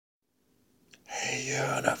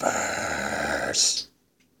universe.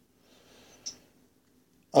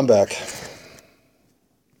 I'm back.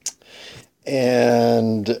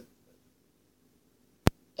 And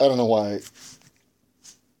I don't know why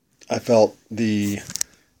I felt the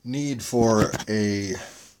need for a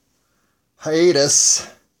hiatus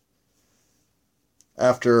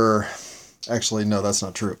after... Actually, no, that's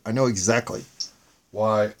not true. I know exactly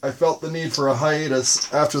why I felt the need for a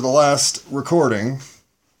hiatus after the last recording.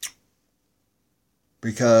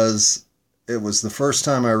 Because it was the first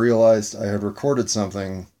time I realized I had recorded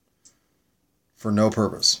something for no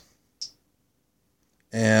purpose.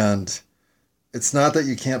 And it's not that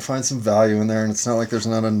you can't find some value in there, and it's not like there's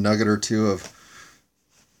not a nugget or two of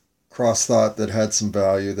cross thought that had some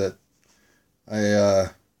value that I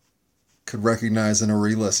could recognize in a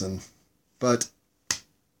re-listen. But,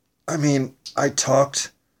 I mean, I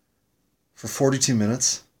talked for 42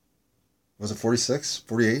 minutes. Was it 46?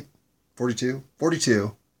 48? 42?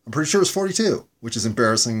 42. I'm pretty sure it was 42, which is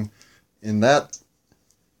embarrassing in that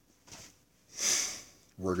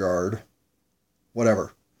regard.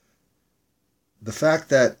 Whatever. The fact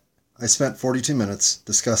that I spent 42 minutes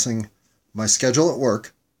discussing my schedule at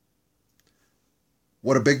work,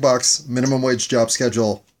 what a big box minimum wage job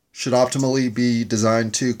schedule should optimally be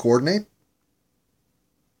designed to coordinate,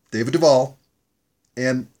 David Duvall,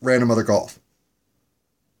 and random other golf.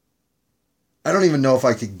 I don't even know if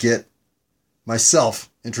I could get myself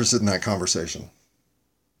interested in that conversation.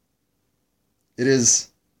 It is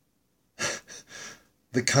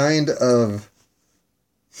the kind of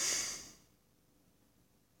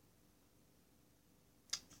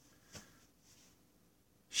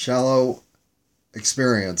shallow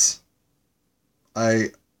experience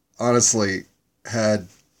I honestly had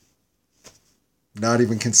not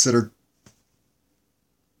even considered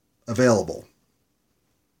available.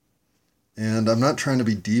 And I'm not trying to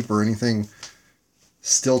be deep or anything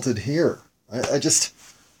stilted here.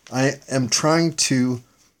 I am trying to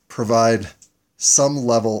provide some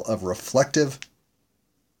level of reflective,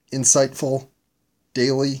 insightful,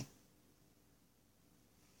 daily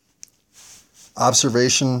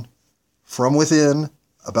observation from within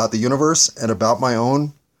about the universe and about my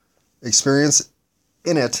own experience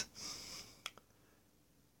in it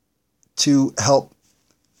to help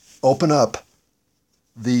open up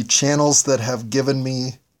the channels that have given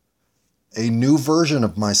me a new version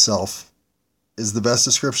of myself, is the best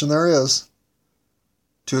description there is,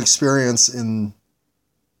 to experience in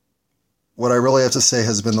what I really have to say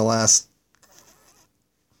has been the last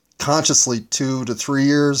consciously 2 to 3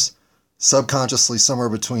 years, subconsciously somewhere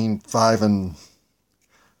between 5 and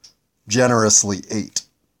generously 8.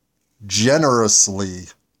 Generously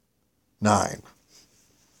 9.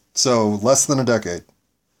 So less than a decade.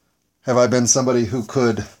 Have I been somebody who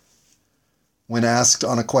could, when asked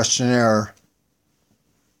on a questionnaire,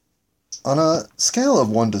 on a scale of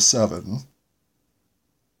 1 to 7,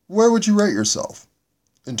 where would you rate yourself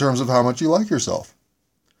in terms of how much you like yourself?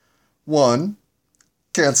 1,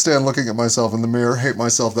 can't stand looking at myself in the mirror, hate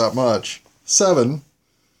myself that much. 7,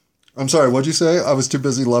 I'm sorry, what'd you say? I was too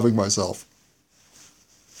busy loving myself.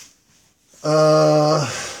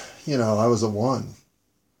 I was a 1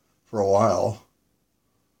 for a while.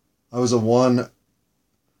 I was a 1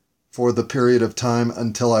 for the period of time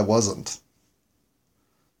until I wasn't.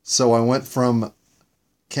 So I went from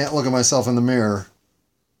can't look at myself in the mirror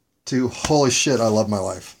to holy shit, I love my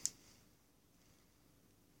life.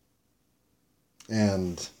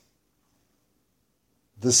 And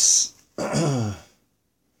this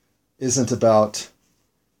isn't about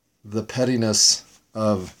the pettiness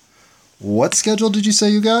of what schedule did you say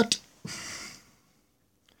you got?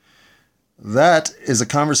 That is a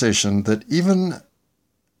conversation that even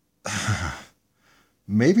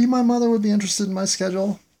maybe my mother would be interested in my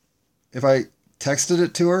schedule. If I texted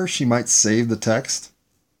it to her, she might save the text.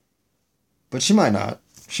 But she might not.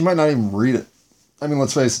 She might not even read it. I mean,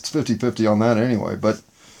 let's face it, it's 50-50 on that anyway. But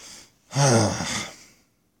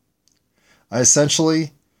I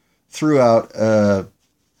essentially threw out a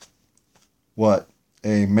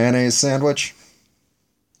mayonnaise sandwich.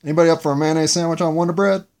 Anybody up for a mayonnaise sandwich on Wonder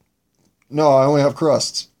Bread? No, I only have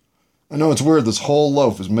crusts. I know it's weird, this whole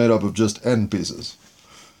loaf is made up of just end pieces.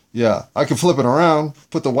 Yeah, I can flip it around,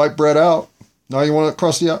 put the white bread out. Now you want a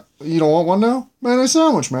crusty out? You don't want one now? Mayonnaise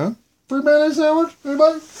sandwich, man. Free mayonnaise sandwich?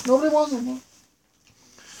 Anybody? Nobody wants one.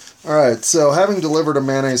 Alright, so having delivered a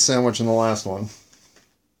mayonnaise sandwich in the last one,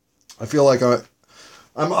 I feel like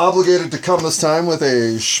I'm obligated to come this time with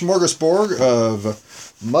a smorgasbord of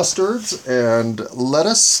mustards and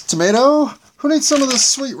lettuce, tomato. Who needs some of this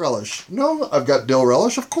sweet relish? No, I've got dill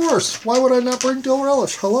relish, of course. Why would I not bring dill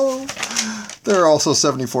relish? Hello? There are also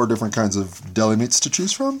 74 different kinds of deli meats to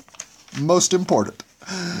choose from. Most important.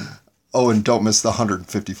 Oh, and don't miss the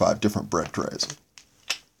 155 different bread trays.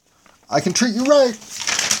 I can treat you right,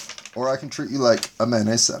 or I can treat you like a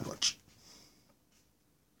mayonnaise sandwich.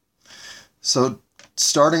 So,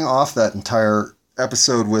 starting off that entire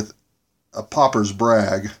episode with a pauper's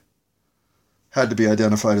brag had to be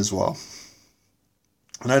identified as well.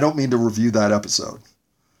 And I don't mean to review that episode,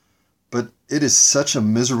 but it is such a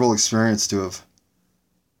miserable experience to have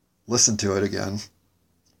listened to it again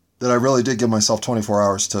that I really did give myself 24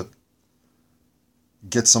 hours to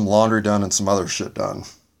get some laundry done and some other shit done.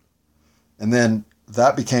 And then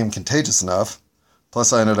that became contagious enough.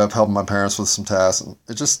 Plus I ended up helping my parents with some tasks, and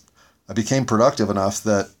I became productive enough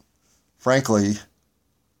that, frankly,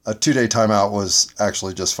 a 2-day timeout was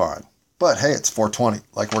actually just fine. But hey, it's 420.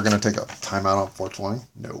 Like, we're going to take a timeout on 420?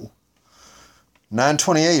 No.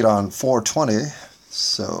 9:28 on 420.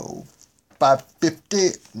 So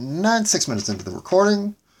 5:59, 6 minutes into the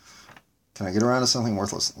recording. Can I get around to something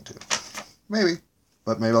worth listening to? Maybe.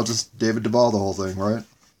 But maybe I'll just David Duvall the whole thing, right?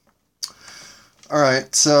 All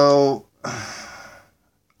right, so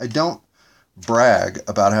I don't brag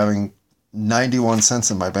about having 91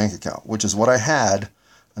 cents in my bank account, which is what I had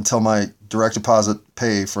until my direct deposit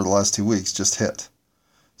pay for the last 2 weeks just hit.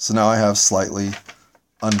 So now I have slightly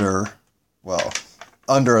under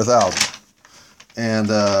 1,000. And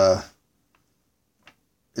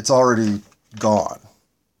it's already gone.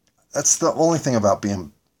 That's the only thing about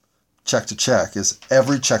being check to check, is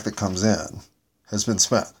every check that comes in has been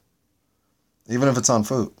spent. Even if it's on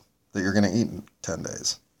food that you're going to eat in 10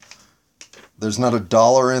 days. There's not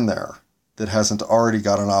 $1 in there that hasn't already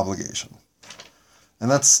got an obligation. And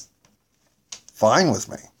that's fine with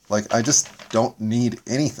me. Like, I just don't need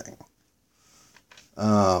anything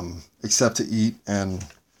except to eat and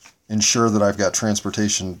ensure that I've got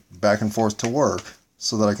transportation back and forth to work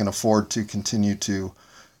so that I can afford to continue to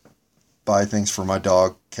buy things for my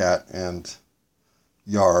dog, cat, and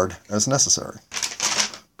yard as necessary.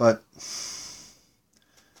 But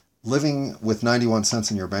living with 91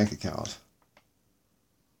 cents in your bank account,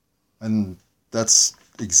 and that's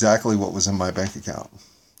exactly what was in my bank account.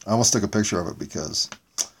 I almost took a picture of it because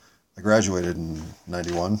I graduated in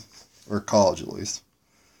 91, or college at least.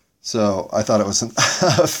 So I thought it was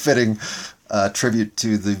a fitting tribute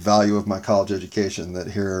to the value of my college education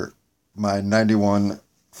that here my 91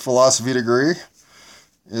 philosophy degree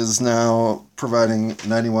is now providing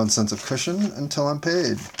 91 cents of cushion until I'm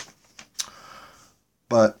paid.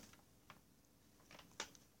 But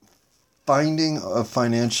finding a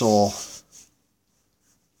financial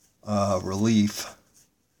relief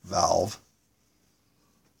valve,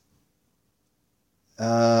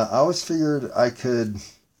 I always figured I could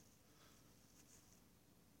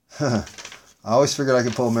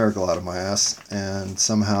pull a miracle out of my ass and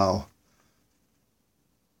somehow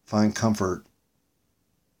find comfort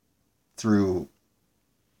through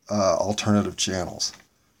alternative channels.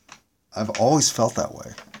 I've always felt that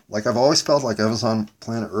way. Like, I've always felt like I was on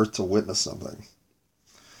planet Earth to witness something.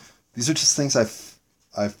 These are just things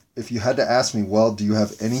if you had to ask me, well, do you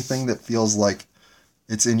have anything that feels like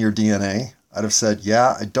it's in your DNA? I'd have said,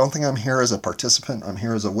 yeah, I don't think I'm here as a participant. I'm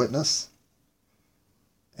here as a witness.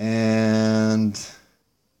 And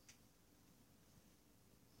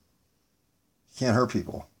you can't hurt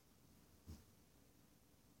people.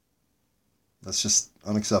 That's just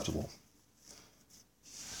unacceptable.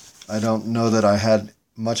 I don't know that I had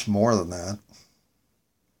much more than that.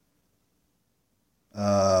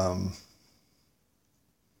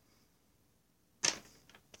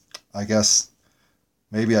 I guess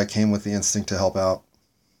maybe I came with the instinct to help out.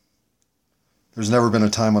 There's never been a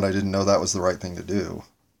time when I didn't know that was the right thing to do.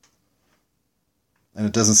 And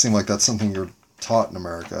it doesn't seem like that's something you're taught in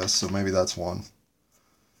America, so maybe that's one.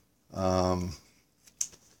 And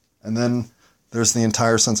then there's the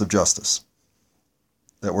entire sense of justice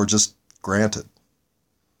that we're just granted.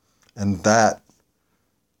 And that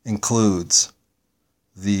includes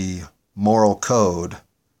the moral code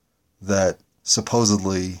that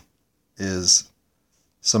supposedly is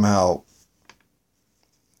somehow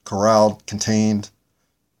corralled, contained,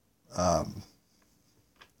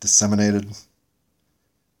 disseminated,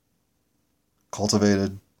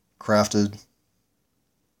 cultivated, crafted,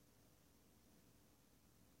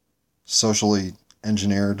 socially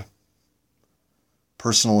engineered,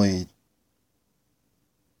 personally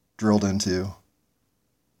drilled into.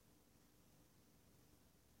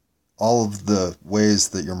 All of the ways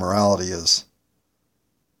that your morality is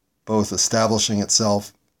both establishing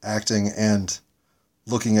itself, acting, and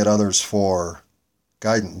looking at others for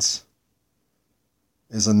guidance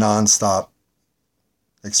is a nonstop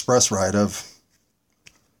express ride of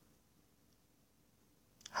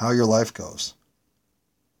how your life goes.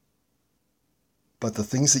 But the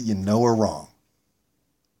things that you know are wrong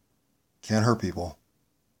can't hurt people.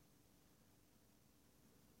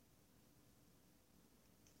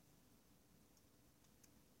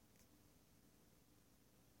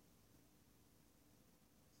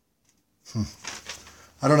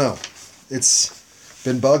 I don't know. It's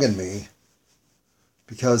been bugging me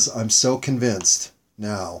because I'm so convinced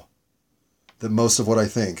now that most of what I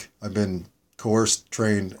think, I've been coerced,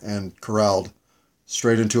 trained, and corralled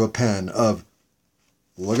straight into a pen of,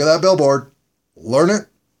 look at that billboard, learn it,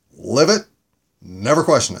 live it, never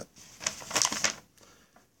question it.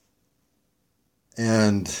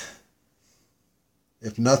 And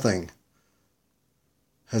if nothing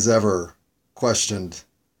has ever questioned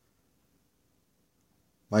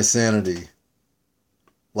my sanity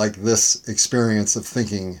like this experience of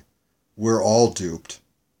thinking we're all duped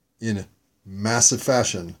in massive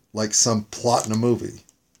fashion, like some plot in a movie.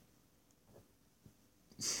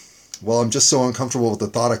 Well, I'm just so uncomfortable with the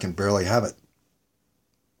thought I can barely have it.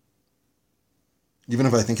 Even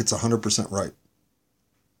if I think it's 100% right.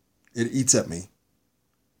 It eats at me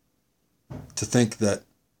to think that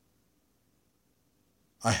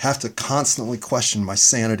I have to constantly question my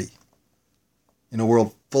sanity in a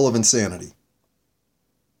world full of insanity,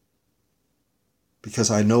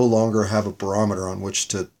 because I no longer have a barometer on which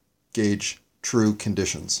to gauge true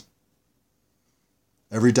conditions.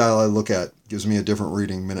 Every dial I look at gives me a different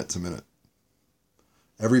reading minute to minute.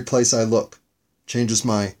 Every place I look changes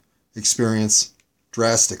my experience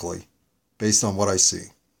drastically based on what I see.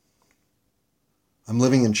 I'm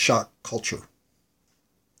living in shock culture.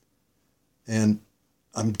 And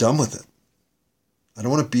I'm done with it. I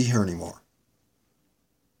don't want to be here anymore.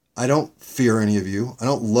 I don't fear any of you. I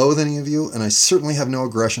don't loathe any of you. And I certainly have no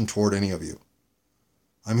aggression toward any of you.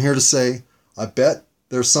 I'm here to say, I bet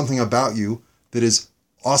there's something about you that is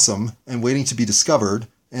awesome and waiting to be discovered.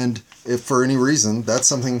 And if for any reason that's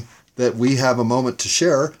something that we have a moment to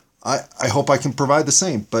share, I hope I can provide the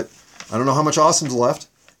same. But I don't know how much awesome's left,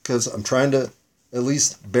 because I'm trying to at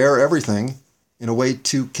least bear everything in a way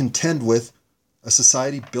to contend with a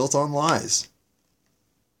society built on lies.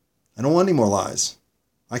 I don't want any more lies.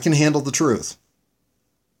 I can handle the truth.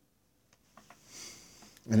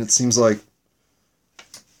 And it seems like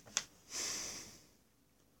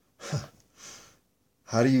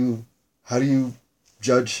how do you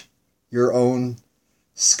judge your own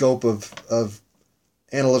scope of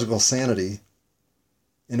analytical sanity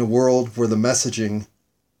in a world where the messaging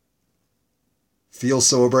feels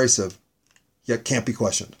so abrasive yet can't be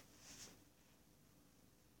questioned?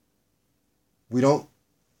 We don't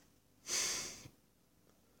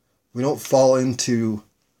fall into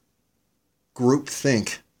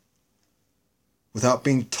groupthink without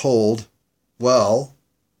being told, well,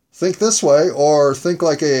 think this way or think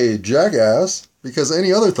like a jackass, because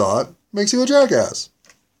any other thought makes you a jackass.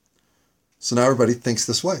 So now everybody thinks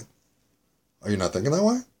this way. Are you not thinking that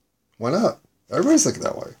way? Why not? Everybody's thinking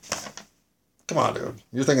that way. Come on, dude.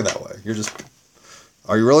 You're thinking that way.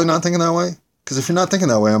 Are you really not thinking that way? Because if you're not thinking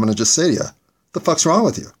that way, I'm going to just say to you, the fuck's wrong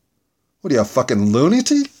with you? What are you, a fucking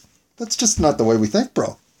lunatic? That's just not the way we think,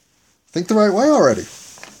 bro. Think the right way already.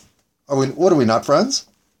 What are we, not friends?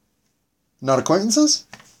 Not acquaintances?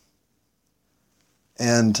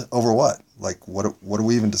 And over what? Like, what are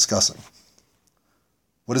we even discussing?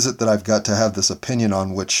 What is it that I've got to have this opinion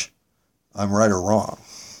on which I'm right or wrong?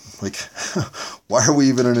 Like, why are we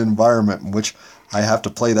even in an environment in which I have to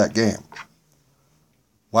play that game?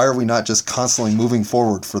 Why are we not just constantly moving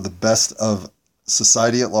forward for the best of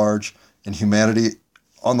society at large and humanity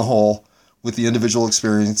on the whole, with the individual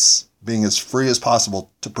experience being as free as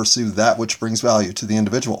possible to pursue that which brings value to the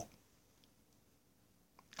individual?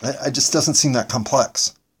 It just doesn't seem that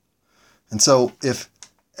complex. And so if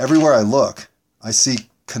everywhere I look, I see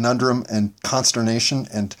conundrum and consternation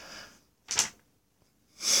and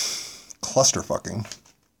clusterfucking,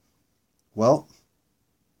 well,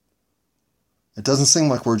 it doesn't seem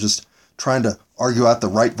like we're just trying to argue out the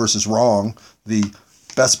right versus wrong, the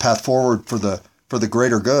best path forward for the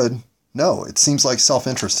greater good. No, it seems like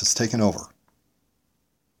self-interest has taken over.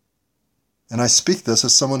 And I speak this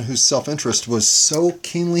as someone whose self-interest was so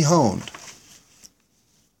keenly honed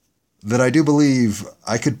that I do believe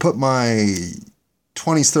I could put my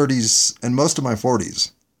 20s, 30s, and most of my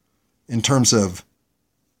 40s in terms of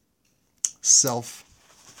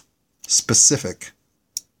self-specific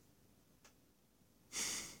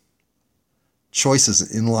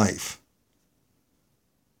choices in life,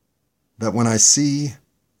 that when I see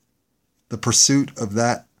the pursuit of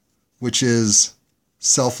that which is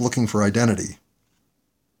self looking for identity,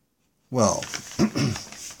 well,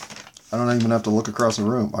 I don't even have to look across the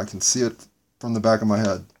room. I can see it from the back of my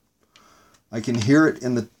head. I can hear it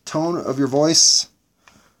in the tone of your voice.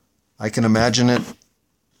 I can imagine it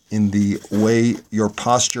in the way your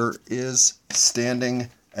posture is standing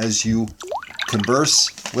as you converse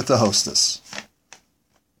with the hostess.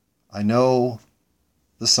 I know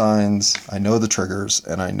the signs, I know the triggers,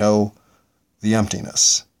 and I know the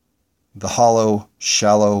emptiness. The hollow,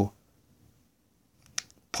 shallow,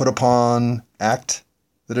 put upon act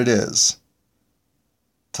that it is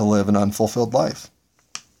to live an unfulfilled life.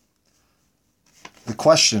 The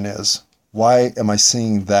question is, why am I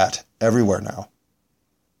seeing that everywhere now?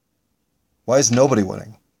 Why is nobody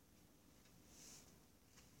winning?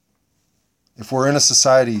 If we're in a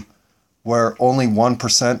society where only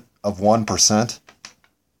 1% of 1%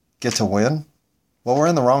 get to win, well, we're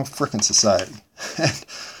in the wrong freaking society.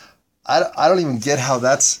 I don't even get how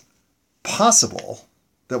that's possible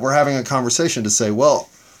that we're having a conversation to say, well,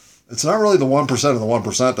 it's not really the 1% of the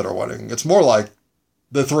 1% that are winning. It's more like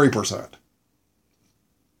the 3%.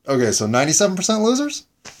 Okay, so 97% losers?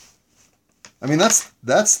 I mean, that's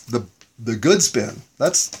the good spin.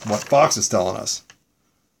 That's what Fox is telling us.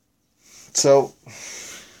 So,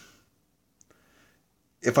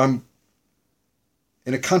 if I'm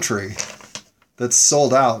in a country that's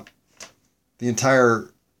sold out the entire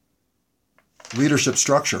leadership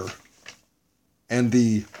structure and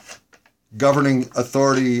the governing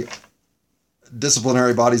authority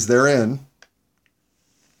disciplinary bodies therein,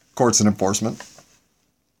 courts and enforcement,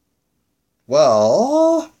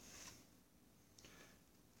 well,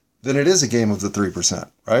 then it is a game of the 3%,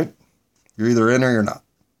 right? You're either in or you're not.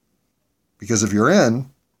 Because if you're in,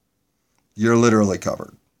 you're literally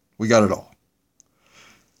covered. We got it all.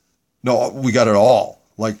 No, we got it all.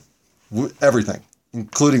 Like everything,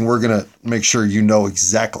 including we're going to make sure you know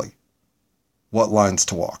exactly what lines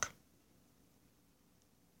to walk.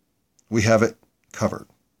 We have it covered.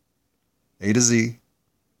 A to Z.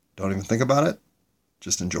 Don't even think about it.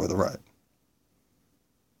 Just enjoy the ride.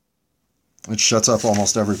 It shuts up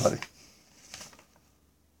almost everybody.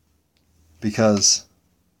 Because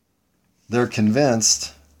they're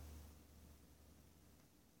convinced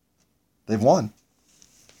they've won.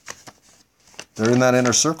 They're in that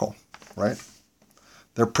inner circle, right?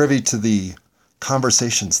 They're privy to the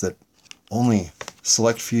conversations that only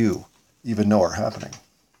select few even know are happening.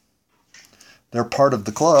 They're part of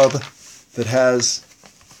the club that has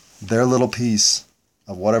their little piece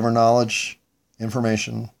of whatever knowledge,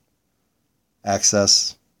 information,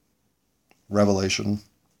 access, revelation,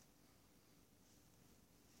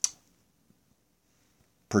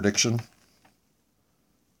 prediction,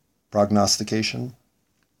 prognostication.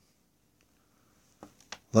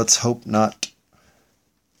 Let's hope not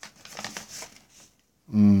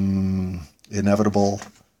inevitable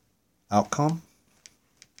outcome.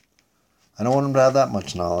 I don't want them to have that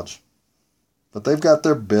much knowledge. But they've got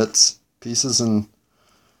their bits, pieces, and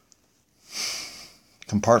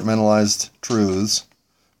compartmentalized truths,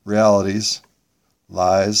 realities,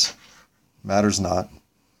 lies, matters not.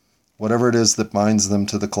 Whatever it is that binds them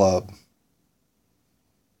to the club,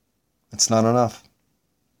 it's not enough.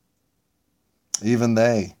 Even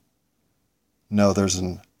they know there's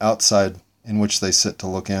an outside in which they sit to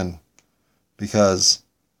look in, because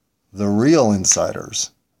the real insiders,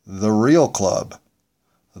 the real club,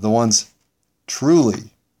 are the ones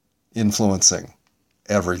truly influencing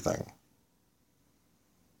everything.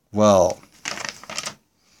 Well,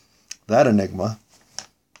 that enigma,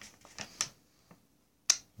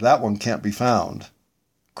 that one can't be found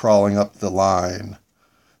crawling up the line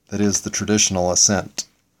that is the traditional ascent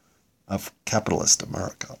of capitalist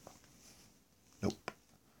America. Nope.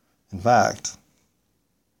 In fact,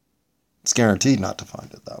 it's guaranteed not to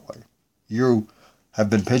find it that way. You have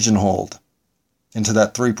been pigeonholed into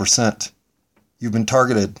that 3%. You've been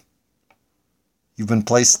targeted. You've been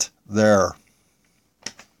placed there.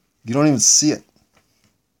 You don't even see it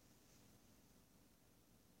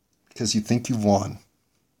because you think you've won.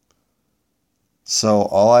 So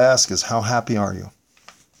all I ask is, how happy are you?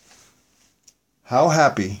 How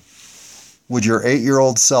happy would your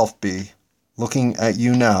 8-year-old self be looking at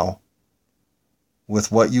you now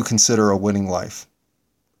with what you consider a winning life?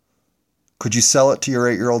 Could you sell it to your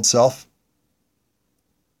 8-year-old self?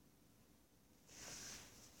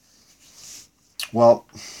 Well,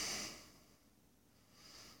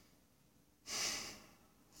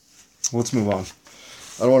 let's move on.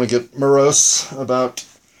 I don't want to get morose about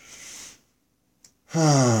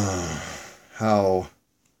how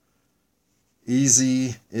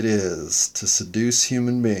easy it is to seduce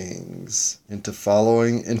human beings into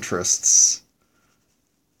following interests,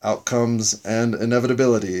 outcomes, and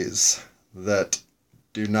inevitabilities that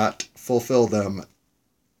do not fulfill them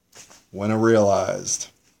when realized.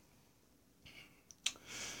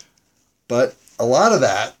 But a lot of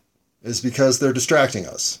that is because they're distracting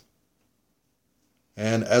us.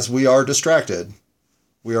 And as we are distracted,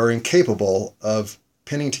 we are incapable of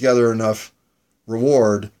pinning together enough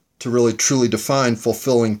reward to really truly define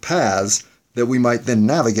fulfilling paths that we might then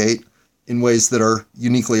navigate in ways that are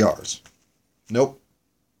uniquely ours. Nope.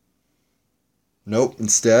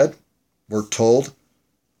 Instead, we're told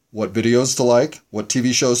what videos to like, what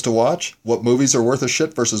TV shows to watch, what movies are worth a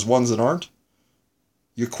shit versus ones that aren't.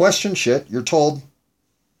 You question shit, you're told,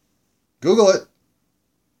 Google it.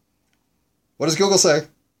 What does Google say?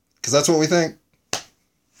 Because that's what we think.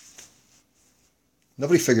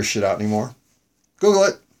 Nobody figures shit out anymore. Google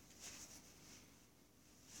it.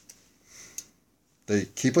 They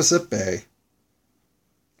keep us at bay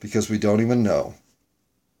because we don't even know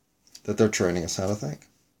that they're training us how to think.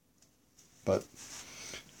 But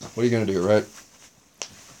what are you going to do, right?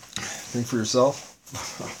 Think for yourself?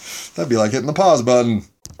 That'd be like hitting the pause button.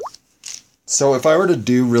 So if I were to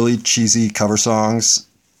do really cheesy cover songs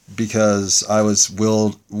because I was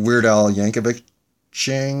Weird Al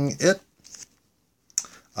Yankovicing it,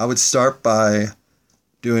 I would start by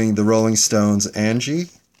doing the Rolling Stones' Angie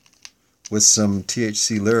with some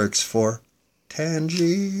THC lyrics for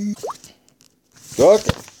Tangy.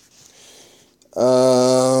 Okay.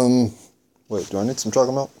 Wait, do I need some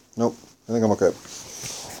chocolate milk? Nope, I think I'm okay.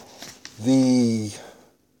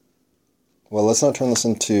 Well, let's not turn this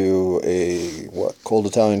into a, cold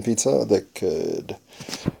Italian pizza that could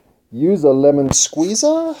use a lemon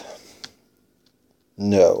squeezer?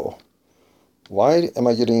 No. Why am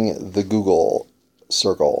I getting the Google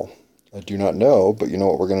circle? I do not know, but you know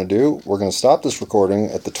what we're going to do? We're going to stop this recording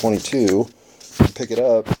at the 22 and pick it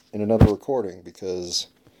up in another recording because,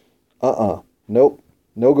 nope,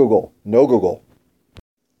 no Google, no Google.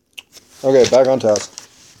 Okay, back on task.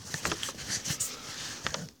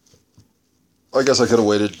 I guess I could have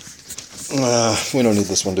waited. We don't need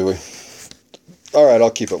this one, do we? Alright, I'll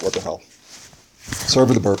keep it. What the hell. Sorry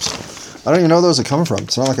for the burps. I don't even know where those are coming from.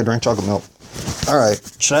 It's not like I drank chocolate milk. Alright,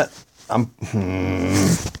 chat. I'm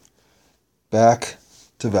back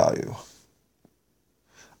to value.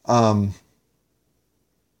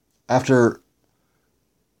 After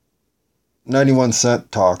 91 cent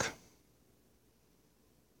talk,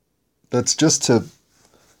 that's just to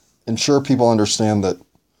ensure people understand that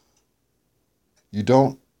you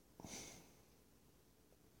don't...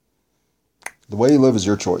 The way you live is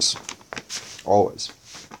your choice. Always.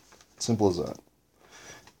 Simple as that.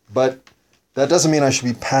 But that doesn't mean I should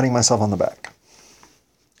be patting myself on the back.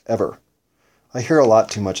 Ever. I hear a lot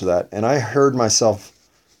too much of that. And I heard myself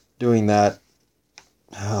doing that.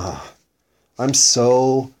 I'm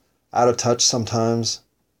so out of touch sometimes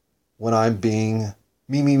when I'm being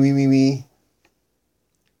me.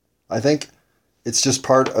 I think it's just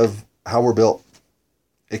part of how we're built.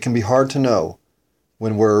 It can be hard to know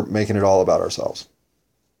when we're making it all about ourselves.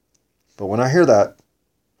 But when I hear that,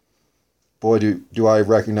 boy, do I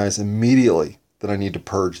recognize immediately that I need to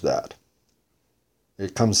purge that.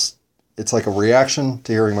 It's like a reaction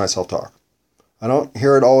to hearing myself talk. I don't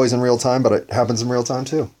hear it always in real time, but it happens in real time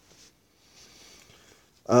too.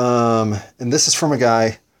 And this is from a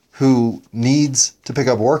guy who needs to pick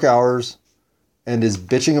up work hours and is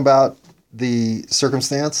bitching about the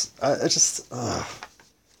circumstance.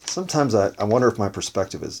 Sometimes I wonder if my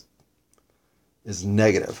perspective is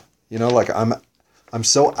negative. You know, like I'm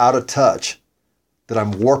so out of touch that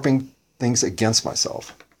I'm warping things against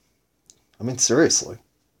myself. I mean, seriously.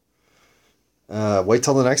 Wait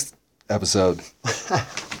till the next episode.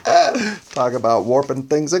 Talk about warping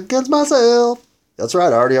things against myself. That's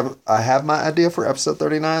right. I have my idea for episode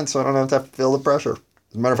 39, so I don't have to feel the pressure.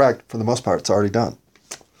 As a matter of fact, for the most part, it's already done.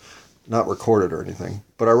 Not recorded or anything,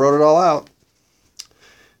 but I wrote it all out.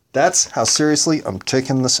 That's how seriously I'm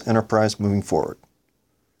taking this enterprise moving forward.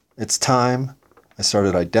 It's time I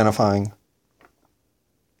started identifying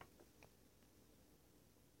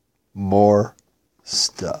more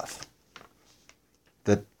stuff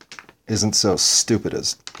that isn't so stupid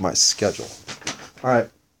as my schedule. All right.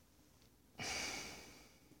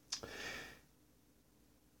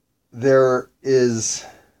 There is...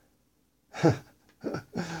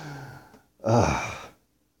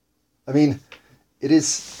 I mean, it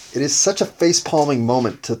is such a face-palming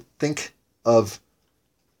moment to think of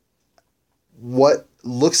what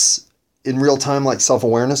looks in real time like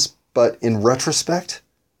self-awareness, but in retrospect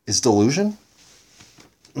is delusion.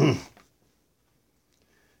 The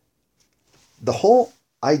whole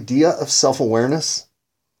idea of self-awareness,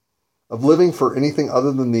 of living for anything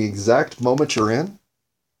other than the exact moment you're in,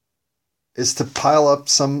 is to pile up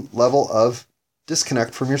some level of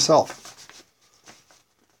disconnect from yourself.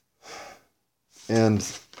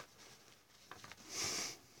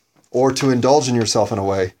 Or to indulge in yourself in a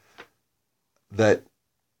way that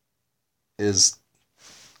is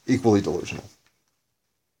equally delusional.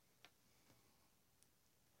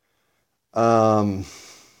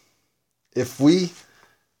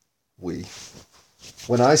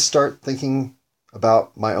 When I start thinking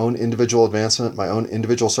about my own individual advancement, my own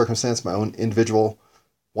individual circumstance, my own individual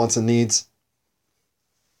wants and needs,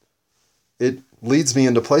 it leads me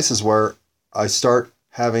into places where I start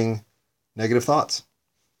having negative thoughts.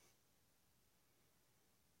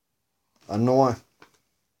 I don't know why.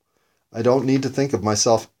 I don't need to think of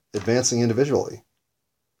myself advancing individually.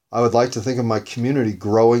 I would like to think of my community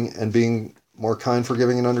growing and being more kind,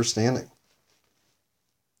 forgiving, and understanding.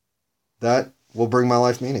 That will bring my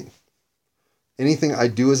life meaning. Anything I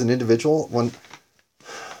do as an individual, when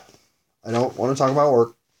I don't want to talk about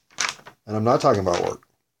work, and I'm not talking about work.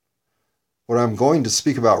 What I'm going to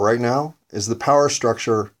speak about right now is the power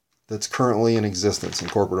structure that's currently in existence in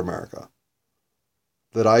corporate America,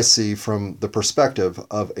 that I see from the perspective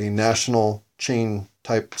of a national chain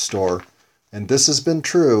type store. And this has been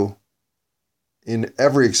true in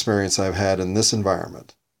every experience I've had in this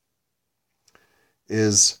environment,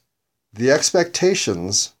 is the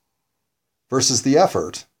expectations versus the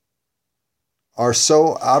effort are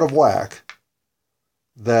so out of whack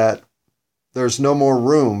that there's no more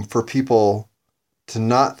room for people to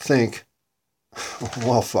not think,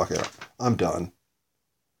 well, fuck it, I'm done.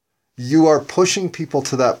 You are pushing people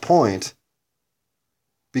to that point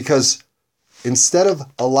because instead of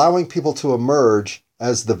allowing people to emerge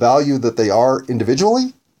as the value that they are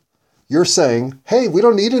individually, you're saying, hey, we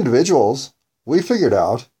don't need individuals. We figured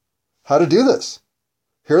out how to do this.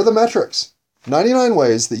 Here are the metrics. 99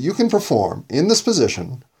 ways that you can perform in this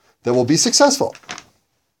position that will be successful.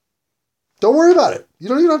 Don't worry about it. You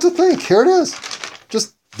don't even have to think. Here it is.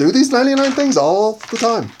 Just do these 99 things all the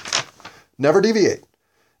time. Never deviate.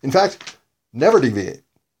 In fact, never deviate.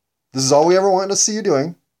 This is all we ever want to see you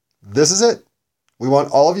doing. This is it. We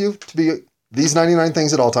want all of you to be these 99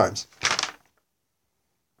 things at all times.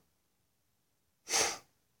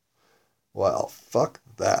 Well, fuck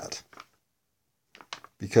that.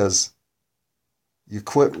 Because you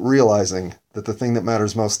quit realizing that the thing that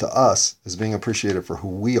matters most to us is being appreciated for who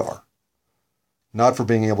we are, not for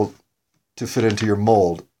being able to fit into your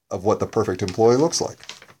mold of what the perfect employee looks like.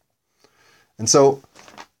 And so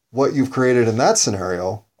what you've created in that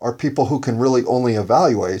scenario are people who can really only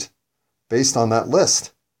evaluate based on that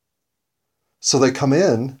list. So they come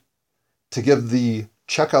in to give the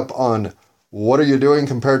checkup on what are you doing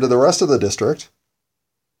compared to the rest of the district.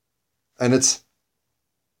 And it's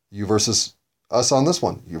you versus us on this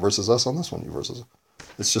one, you versus us on this one, you versus.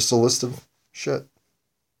 It's just a list of shit.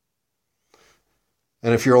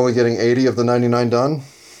 And if you're only getting 80 of the 99 done,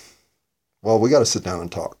 well, we got to sit down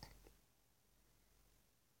and talk.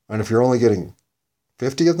 And if you're only getting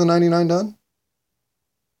 50 of the 99 done,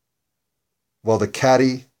 well, the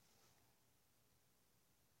catty,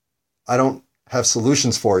 I don't have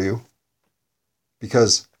solutions for you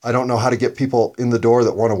because I don't know how to get people in the door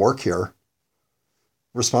that want to work here.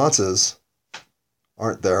 Responses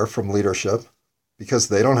aren't there from leadership because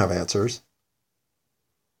they don't have answers.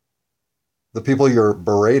 The people you're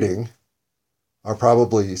berating are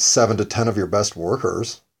probably 7 to 10 of your best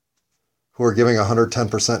workers who are giving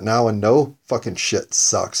 110% now and no fucking shit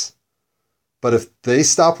sucks. But if they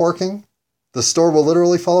stop working, the store will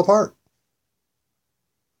literally fall apart.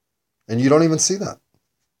 And you don't even see that.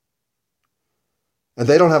 And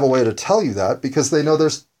they don't have a way to tell you that because they know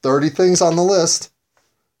there's 30 things on the list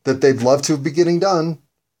that they'd love to be getting done,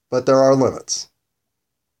 but there are limits.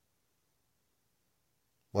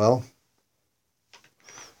 Well,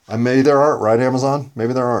 maybe there aren't, right, Amazon?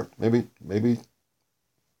 Maybe there aren't. Maybe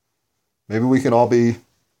we can all be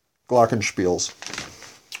glockenspiels.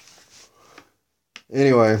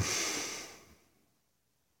 Anyway,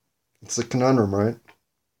 it's a conundrum, right?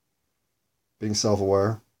 Being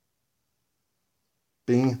self-aware.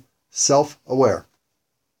 Being self-aware.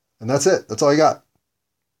 And that's it. That's all you got.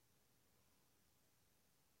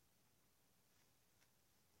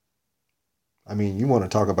 I mean, you want to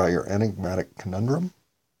talk about your enigmatic conundrum?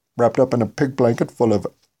 Wrapped up in a pig blanket full of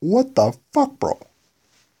what the fuck, bro?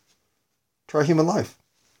 Try human life.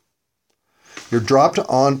 You're dropped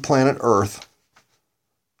on planet Earth,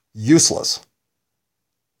 useless,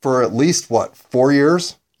 for at least, 4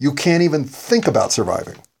 years? You can't even think about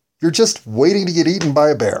surviving. You're just waiting to get eaten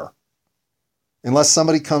by a bear. Unless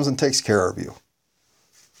somebody comes and takes care of you.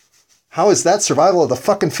 How is that survival of the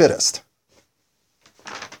fucking fittest?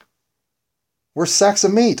 were sacks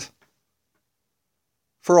of meat.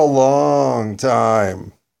 For a long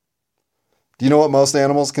time. Do you know what most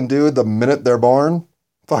animals can do the minute they're born?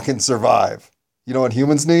 Fucking survive. You know what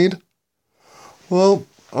humans need? Well,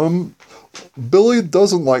 Billy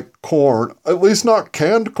doesn't like corn. At least not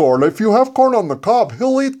canned corn. If you have corn on the cob,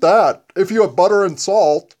 he'll eat that. If you have butter and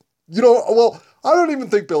salt. Well, I don't even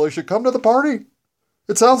think Billy should come to the party.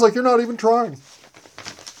 It sounds like you're not even trying.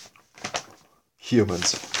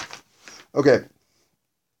 Humans. Okay.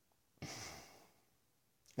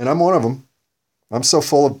 And I'm one of them. I'm so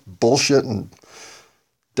full of bullshit and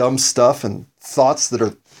dumb stuff and thoughts that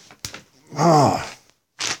are...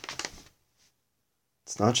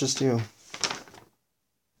 It's not just you.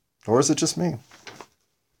 Or is it just me?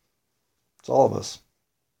 It's all of us.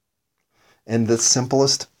 And the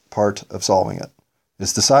simplest part of solving it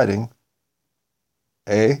is deciding,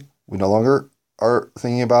 A, we no longer are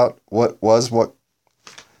thinking about what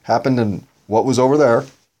happened and what was over there,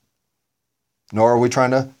 nor are we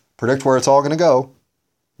trying to predict where it's all going to go.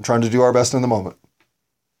 We're trying to do our best in the moment.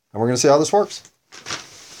 And we're going to see how this works.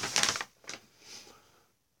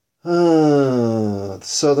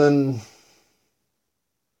 So then...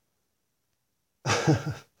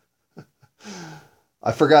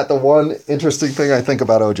 I forgot the one interesting thing I think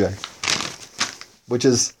about OJ, which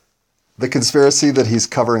is the conspiracy that he's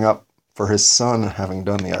covering up for his son having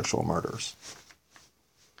done the actual murders.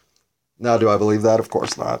 Now, do I believe that? Of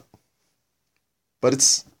course not. But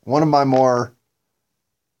it's one of my more...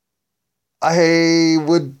 I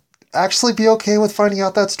would actually be okay with finding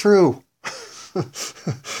out that's true.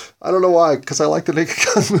 I don't know why, because I like the Naked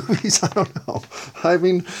Gun movies. I don't know. I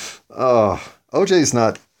mean, OJ's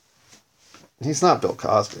not... He's not Bill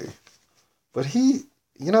Cosby. But he,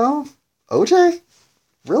 OJ?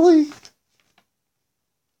 Really?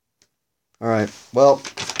 All right. Well,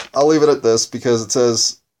 I'll leave it at this because it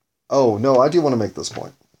says, oh, no, I do want to make this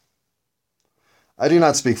point. I do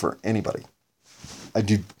not speak for anybody. I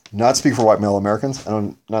do not speak for white male Americans. I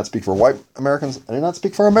do not speak for white Americans. I do not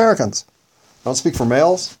speak for Americans. I don't speak for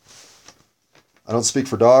males. I don't speak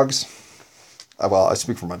for dogs. Well, I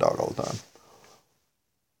speak for my dog all the time.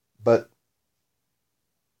 But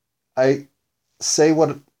I say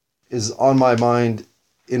what is on my mind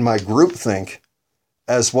in my groupthink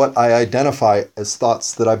as what I identify as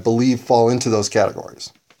thoughts that I believe fall into those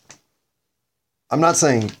categories. I'm not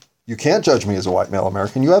saying you can't judge me as a white male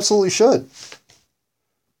American. You absolutely should.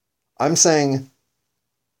 I'm saying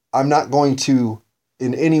I'm not going to,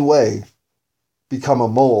 in any way, become a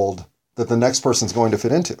mold that the next person's going to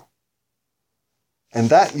fit into. And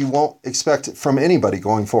that you won't expect from anybody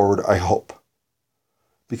going forward, I hope.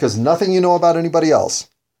 Because nothing you know about anybody else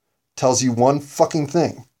tells you one fucking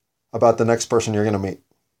thing about the next person you're going to meet.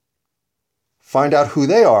 Find out who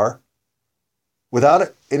they are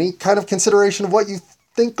without any kind of consideration of what you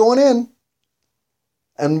think going in,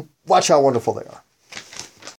 and watch how wonderful they are.